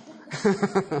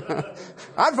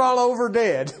 I'd fall over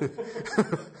dead.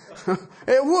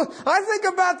 It would. I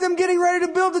think about them getting ready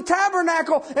to build the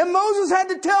tabernacle, and Moses had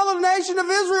to tell the nation of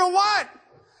Israel what?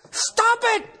 Stop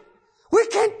it! We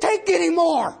can't take any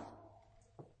more.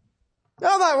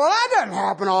 They're like, well, that doesn't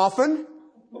happen often.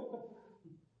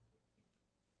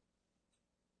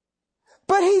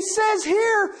 But he says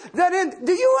here that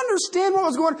do you understand what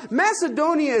was going on?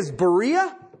 Macedonia is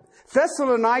Berea,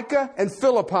 Thessalonica, and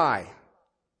Philippi.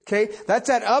 Okay, that's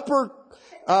that upper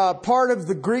part of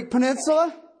the Greek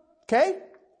peninsula. Okay,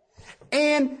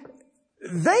 and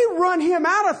they run him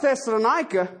out of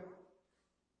Thessalonica.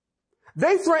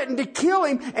 They threatened to kill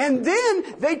him, and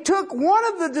then they took one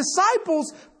of the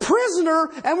disciples prisoner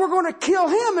and were going to kill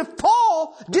him if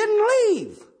Paul didn't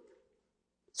leave.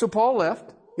 So Paul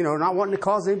left, not wanting to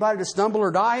cause anybody to stumble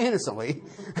or die innocently.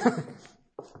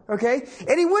 Okay,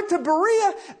 and he went to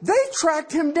Berea. They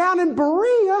tracked him down in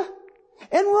Berea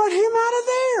and run him out of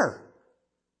there.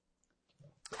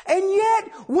 And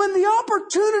yet, when the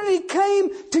opportunity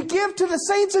came to give to the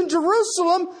saints in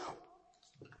Jerusalem,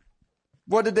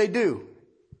 what did they do?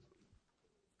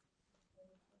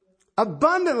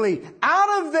 Abundantly,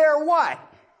 out of their what?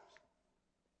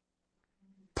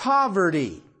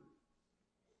 Poverty.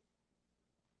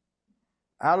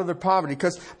 out of their poverty.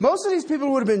 Because most of these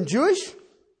people would have been Jewish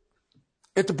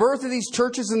at the birth of these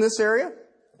churches in this area.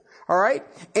 All right?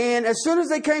 And as soon as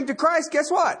they came to Christ, guess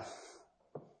what?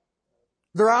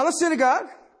 They're out of the synagogue,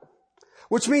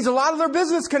 which means a lot of their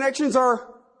business connections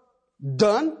are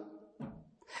done.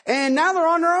 And now they're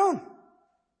on their own.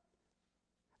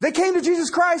 They came to Jesus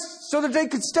Christ so that they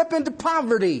could step into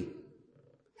poverty.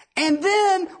 And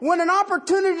then, when an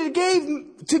opportunity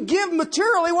to give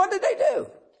materially, what did they do?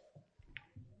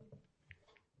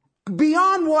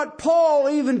 Beyond what Paul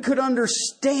even could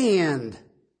understand.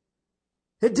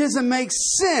 It doesn't make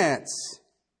sense.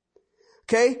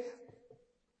 Okay?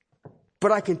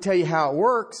 But I can tell you how it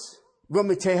works. You want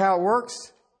me to tell you how it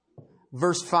works?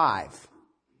 Verse 5.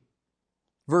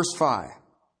 Verse 5.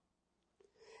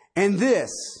 And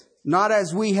this, not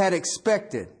as we had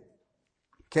expected.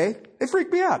 Okay? It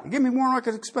freaked me out. It gave me more than I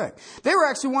could expect. They were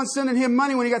actually once sending him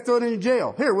money when he got thrown into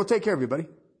jail. Here, we'll take care of you, buddy.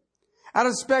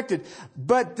 Unexpected.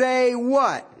 But they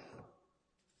what?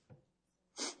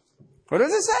 What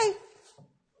does it say?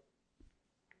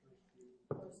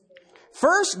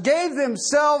 First gave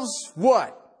themselves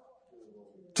what?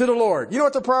 To the Lord. You know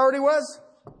what the priority was?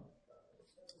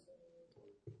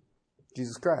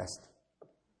 Jesus Christ.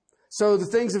 So the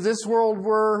things of this world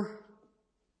were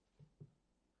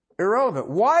irrelevant.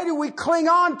 Why do we cling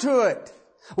on to it?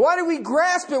 Why do we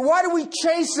grasp it? Why do we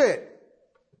chase it?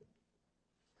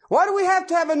 Why do we have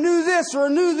to have a new this or a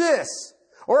new this?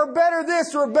 Or a better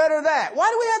this or a better that? Why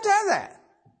do we have to have that?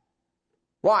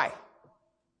 Why?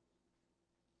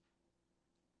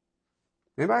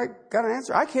 Anybody got an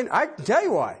answer? I can tell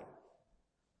you why.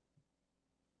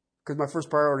 Because my first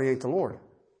priority ain't the Lord.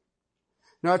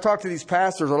 Now, I talk to these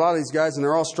pastors, a lot of these guys, and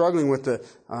they're all struggling with the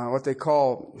what they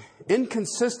call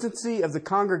inconsistency of the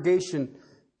congregation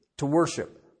to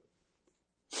worship.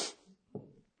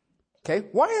 Okay?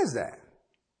 Why is that?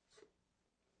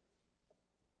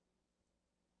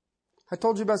 I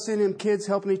told you about seeing them kids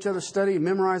helping each other study and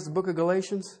memorize the book of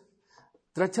Galatians.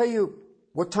 Did I tell you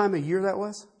what time of year that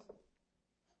was?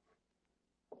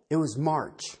 It was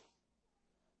March.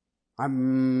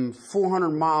 I'm 400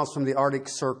 miles from the Arctic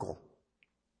Circle.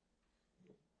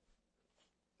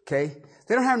 Okay?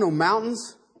 They don't have no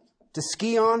mountains to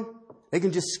ski on. They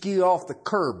can just ski off the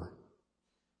curb.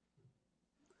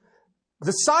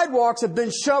 The sidewalks have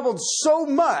been shoveled so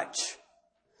much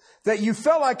that you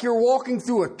felt like you're walking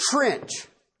through a trench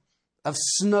of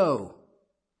snow.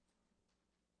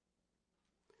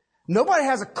 Nobody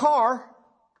has a car.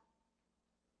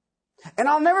 And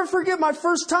I'll never forget my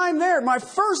first time there, my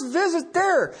first visit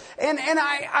there. And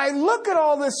I look at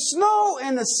all this snow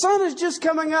and the sun is just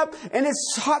coming up and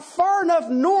it's hot, far enough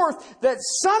north that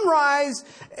sunrise,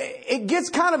 it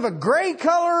gets kind of a gray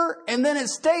color and then it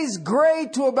stays gray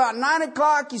to about 9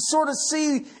 o'clock. You sort of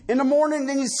see in the morning,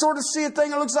 then you sort of see a thing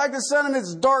that looks like the sun and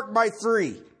it's dark by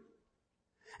 3.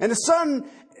 And the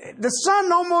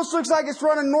sun almost looks like it's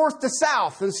running north to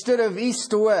south instead of east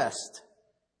to west.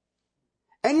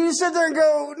 And you sit there and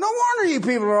go, no wonder you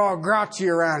people are all grouchy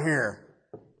around here.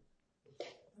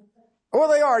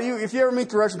 Well, they are. If you ever meet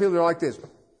the Russian people, they're like this.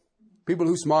 People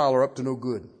who smile are up to no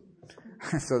good.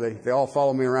 So they all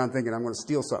follow me around thinking I'm going to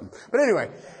steal something. But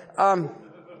anyway,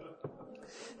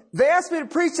 they asked me to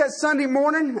preach that Sunday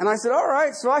morning, and I said, all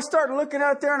right. So I started looking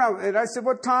out there, and I said,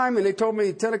 what time? And they told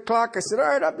me 10 o'clock. I said, all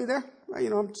right, I'll be there.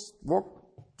 Well, just walk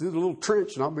through the little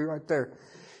trench, and I'll be right there.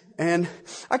 And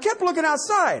I kept looking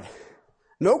outside.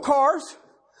 No cars.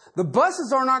 The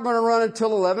buses are not going to run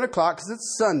until 11 o'clock because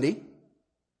it's Sunday.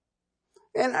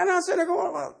 And I said,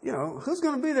 well, who's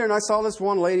going to be there? And I saw this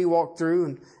one lady walk through,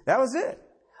 and that was it.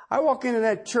 I walk into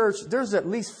that church. There's at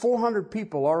least 400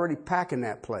 people already packing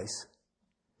that place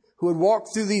who had walked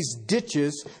through these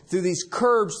ditches, through these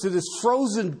curbs, through this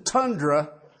frozen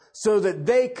tundra so that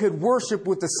they could worship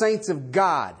with the saints of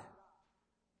God.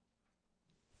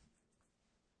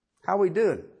 How we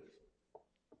doing?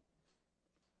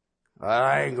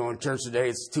 I ain't going to church today.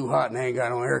 It's too hot and I ain't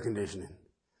got no air conditioning.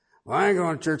 Well, I ain't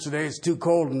going to church today. It's too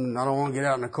cold and I don't want to get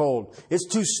out in the cold. It's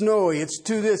too snowy. It's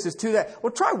too this. It's too that.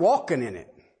 Well, try walking in it.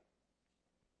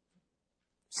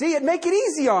 See, it'd make it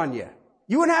easy on you.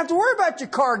 You wouldn't have to worry about your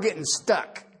car getting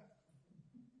stuck.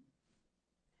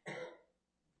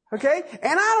 Okay?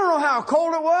 And I don't know how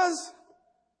cold it was.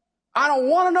 I don't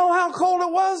want to know how cold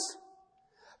it was.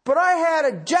 But I had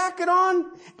a jacket on,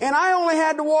 and I only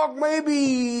had to walk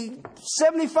maybe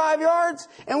 75 yards.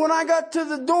 And when I got to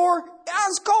the door, I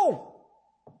was cold.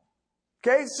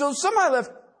 Okay, so somebody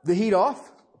left the heat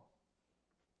off.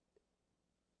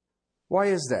 Why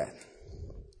is that?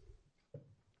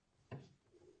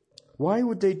 Why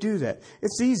would they do that?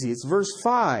 It's easy. It's verse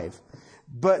 5.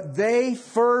 But they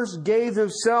first gave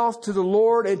themselves to the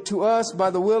Lord and to us by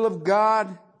the will of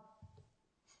God.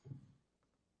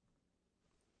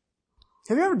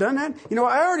 Have you ever done that? You know,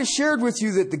 I already shared with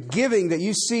you that the giving that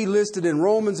you see listed in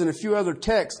Romans and a few other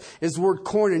texts is the word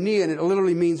koinonia, and it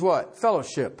literally means what?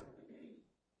 Fellowship.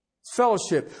 It's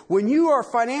fellowship. When you are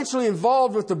financially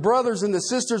involved with the brothers and the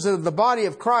sisters of the body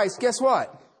of Christ, guess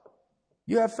what?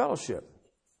 You have fellowship.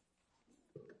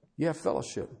 You have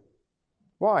fellowship.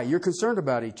 Why? You're concerned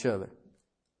about each other.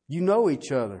 You know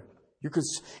each other.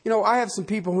 I have some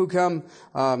people who come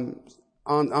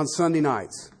on Sunday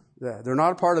nights. They're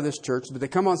not a part of this church, but they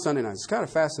come on Sunday nights. It's kind of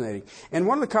fascinating. And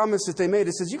one of the comments that they made,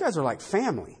 it says, you guys are like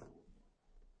family.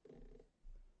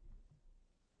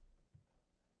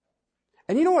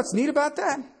 And you know what's neat about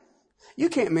that? You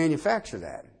can't manufacture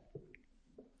that.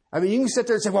 I mean, you can sit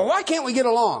there and say, well, why can't we get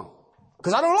along?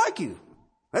 Because I don't like you.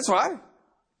 That's why.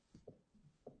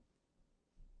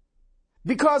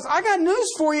 Because I got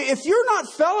news for you. If you're not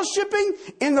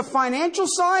fellowshipping in the financial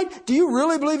side, do you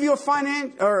really believe you'll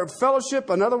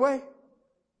fellowship another way?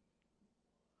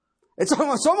 It's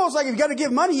almost like if you got to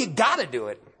give money, you got to do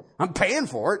it. I'm paying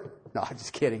for it. No, I'm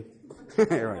just kidding.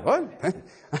 What?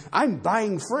 I'm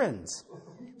buying friends.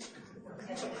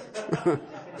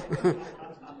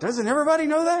 Doesn't everybody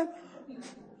know that?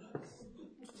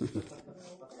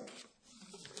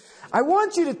 I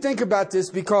want you to think about this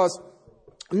because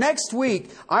next week,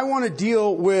 I want to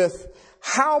deal with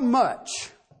how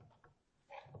much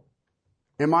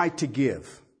am I to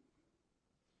give?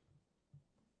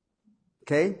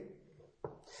 Okay?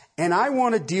 And I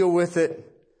want to deal with it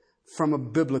from a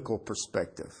biblical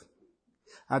perspective.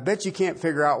 I bet you can't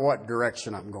figure out what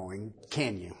direction I'm going,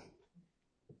 can you?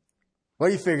 What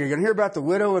do you figure? You're going to hear about the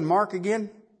widow in Mark again?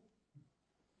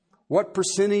 What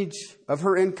percentage of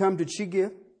her income did she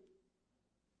give?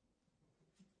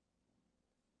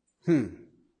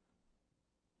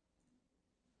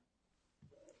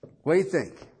 What do you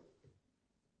think?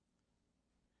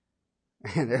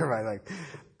 And everybody's like,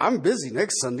 I'm busy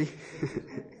next Sunday.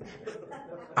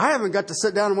 I haven't got to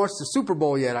sit down and watch the Super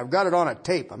Bowl yet. I've got it on a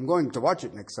tape. I'm going to watch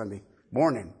it next Sunday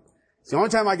morning. It's the only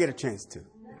time I get a chance to.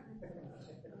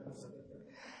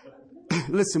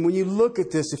 Listen, when you look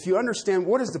at this, if you understand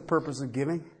what is the purpose of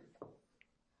giving,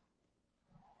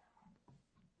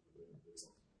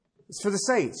 it's for the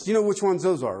saints. You know which ones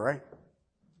those are, right?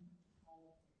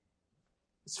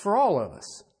 It's for all of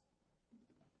us.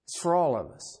 It's for all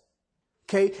of us.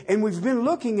 Okay? And we've been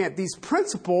looking at these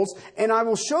principles, and I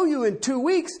will show you in 2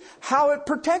 weeks how it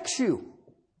protects you.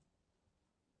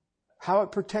 How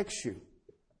it protects you.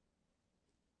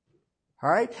 All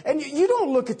right? And you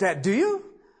don't look at that, do you?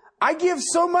 I give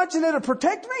so much and it'll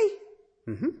protect me?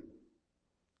 Mm-hmm.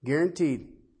 Guaranteed.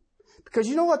 Because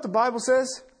you know what the Bible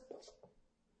says?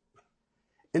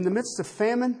 In the midst of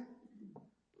famine,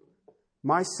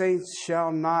 my saints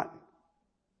shall not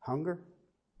hunger.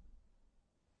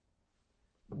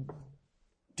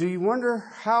 Do you wonder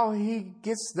how he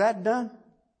gets that done?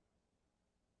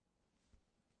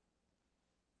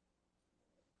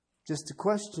 Just a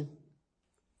question.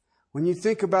 When you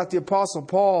think about the Apostle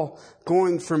Paul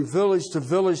going from village to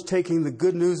village, taking the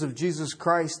good news of Jesus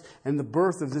Christ and the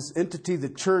birth of this entity, the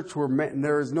church, where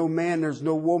there is no man, there's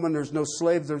no woman, there's no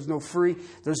slave, there's no free,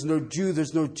 there's no Jew,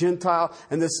 there's no Gentile,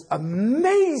 and this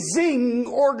amazing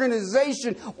organism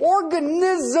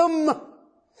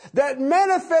that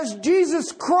manifests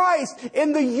Jesus Christ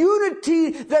in the unity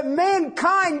that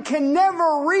mankind can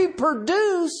never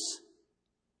reproduce.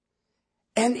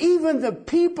 And even the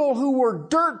people who were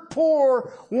dirt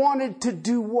poor wanted to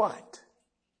do what?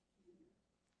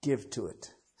 Give to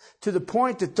it. To the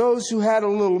point that those who had a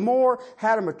little more,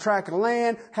 had them a tract of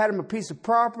land, had them a piece of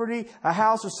property, a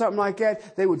house or something like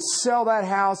that, they would sell that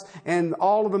house and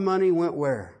all of the money went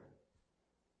where?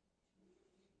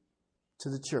 To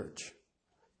the church.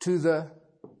 To the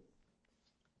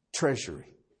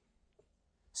treasury.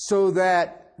 So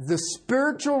that the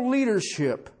spiritual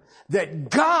leadership that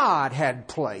God had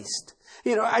placed.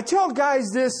 You know, I tell guys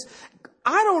this,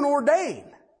 I don't ordain.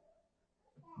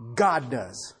 God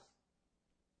does.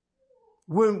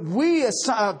 When we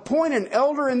appoint an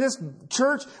elder in this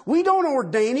church, we don't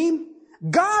ordain him.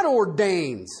 God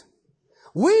ordains.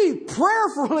 We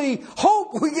prayerfully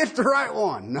hope we get the right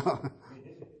one. No.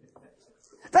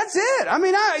 That's it. I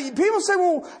mean, people say,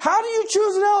 well, how do you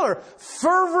choose an elder?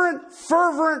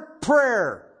 Fervent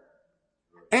prayer.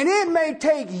 And it may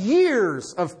take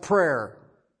years of prayer.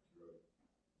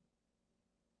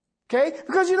 Okay?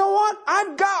 Because you know what?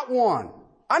 I've got one.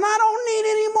 And I don't need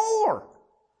any more.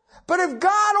 But if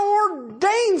God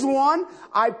ordains one,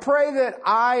 I pray that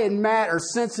I and Matt are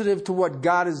sensitive to what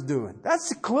God is doing. That's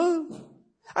the clue.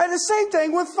 The same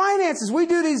thing with finances. We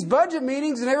do these budget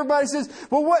meetings and everybody says,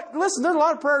 well, listen, there's a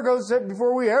lot of prayer goes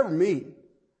before we ever meet.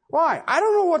 Why? I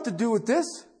don't know what to do with this.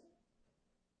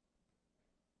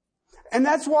 And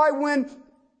that's why when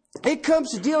it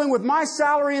comes to dealing with my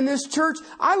salary in this church,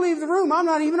 I leave the room. I'm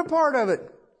not even a part of it.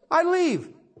 I leave.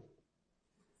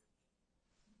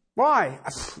 Why?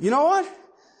 You know what?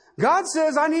 God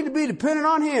says I need to be dependent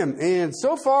on Him. And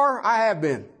so far, I have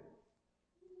been.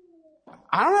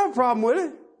 I don't have a problem with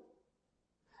it.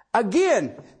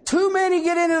 Again, too many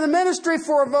get into the ministry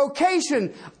for a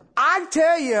vocation. I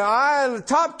tell you, the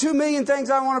top 2 million things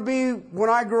I want to be when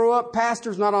I grow up,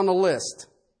 pastor's not on the list.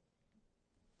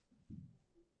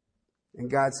 And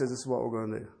God says, this is what we're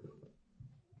going to do.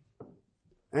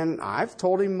 And I've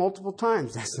told Him multiple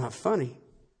times, that's not funny.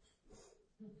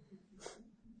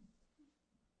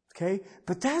 Okay?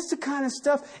 But that's the kind of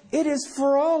stuff, it is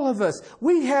for all of us.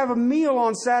 We have a meal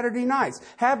on Saturday nights.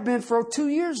 Have been for 2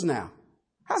 years now.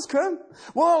 How's it come?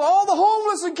 Well, all the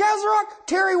homeless in Castle Rock,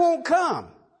 Terry won't come.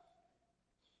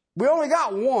 We only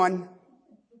got one.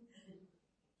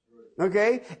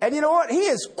 Okay? And you know what? He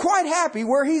is quite happy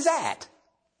where he's at.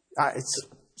 It's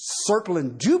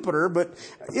circling Jupiter, but,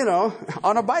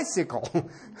 on a bicycle.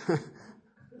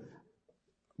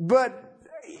 But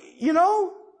you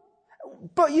know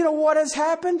what has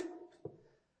happened?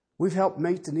 We've helped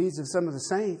meet the needs of some of the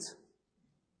saints.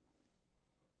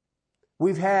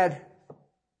 We've had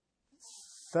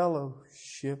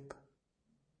fellowship.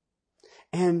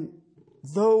 And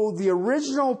though the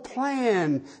original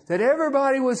plan that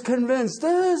everybody was convinced,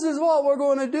 this is what we're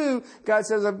going to do, God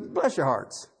says, bless your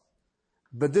hearts.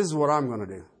 But this is what I'm going to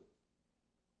do.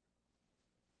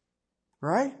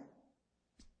 Right?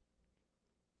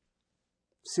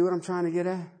 See what I'm trying to get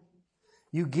at?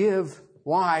 You give.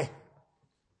 Why?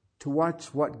 To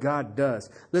watch what God does.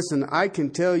 Listen, I can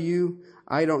tell you,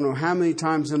 I don't know how many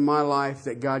times in my life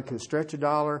that God can stretch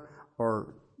 $1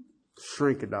 or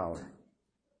shrink $1.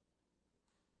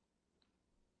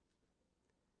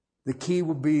 The key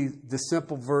will be the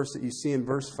simple verse that you see in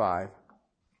verse 5.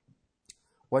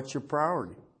 What's your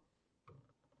priority?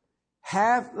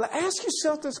 Ask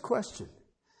yourself this question.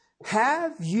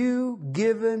 Have you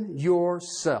given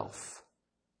yourself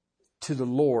to the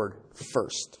Lord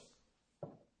first?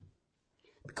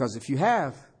 Because if you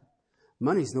have,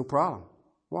 money's no problem.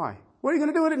 Why? What are you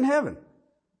going to do with it in heaven?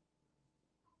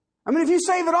 I mean, if you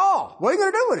save it all, what are you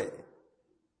going to do with it?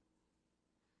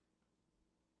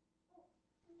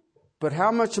 But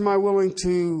how much am I willing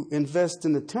to invest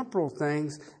in the temporal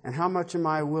things, and how much am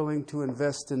I willing to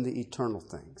invest in the eternal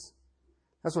things?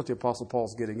 That's what the Apostle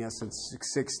Paul's getting at in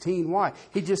 16. Why?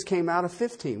 He just came out of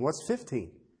 15. What's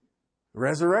 15?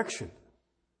 Resurrection.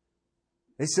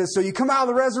 He says, so you come out of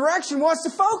the resurrection, what's the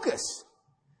focus?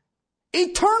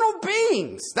 Eternal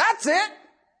beings. That's it.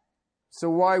 So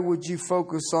why would you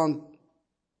focus on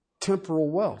temporal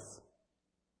wealth?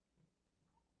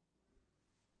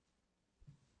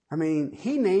 I mean,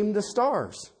 He named the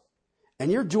stars, and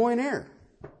you're joint heir.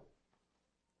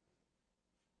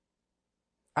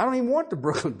 I don't even want the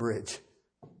Brooklyn Bridge.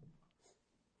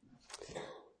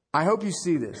 I hope you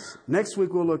see this. Next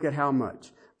week we'll look at how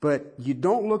much. But you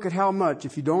don't look at how much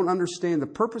if you don't understand the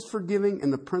purpose for giving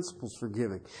and the principles for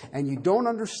giving. And you don't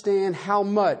understand how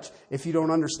much if you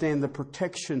don't understand the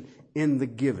protection in the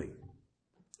giving.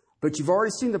 But you've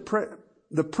already seen the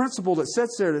principle that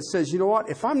sits there that says, you know what?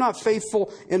 If I'm not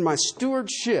faithful in my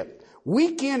stewardship,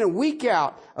 week in and week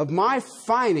out of my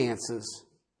finances,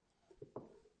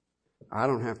 I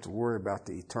don't have to worry about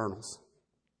the eternals.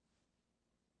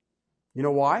 You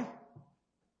know why?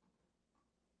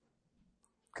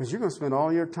 Because you're going to spend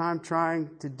all your time trying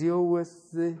to deal with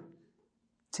the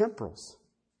temporals.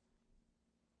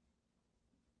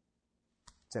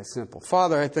 It's that simple.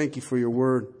 Father, I thank you for your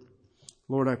word.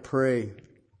 Lord, I pray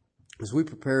as we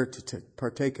prepare to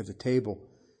partake of the table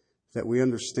that we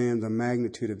understand the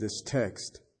magnitude of this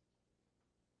text.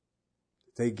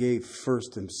 They gave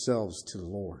first themselves to the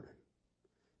Lord.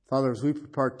 Father, as we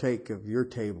partake of your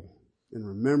table in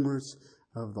remembrance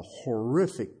of the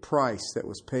horrific price that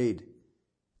was paid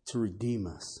to redeem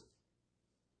us,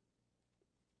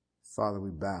 Father, we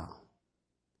bow.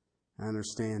 I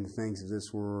understand the things of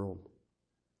this world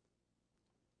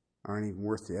aren't even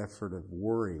worth the effort of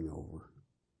worrying over.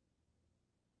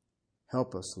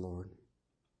 Help us, Lord.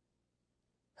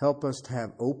 Help us to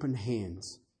have open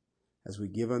hands as we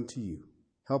give unto you.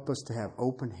 Help us to have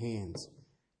open hands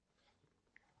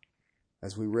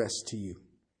as we rest to you.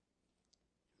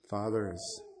 Father,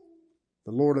 as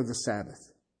the Lord of the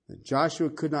Sabbath, that Joshua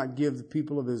could not give the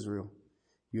people of Israel,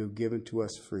 you have given to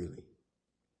us freely.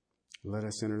 Let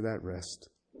us enter that rest.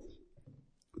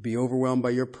 be overwhelmed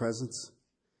by your presence,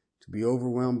 to be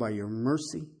overwhelmed by your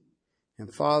mercy.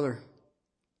 And Father,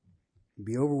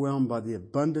 be overwhelmed by the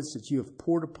abundance that you have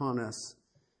poured upon us,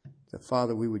 that,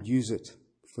 Father, we would use it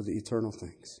for the eternal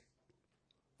things.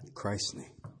 In Christ's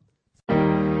name.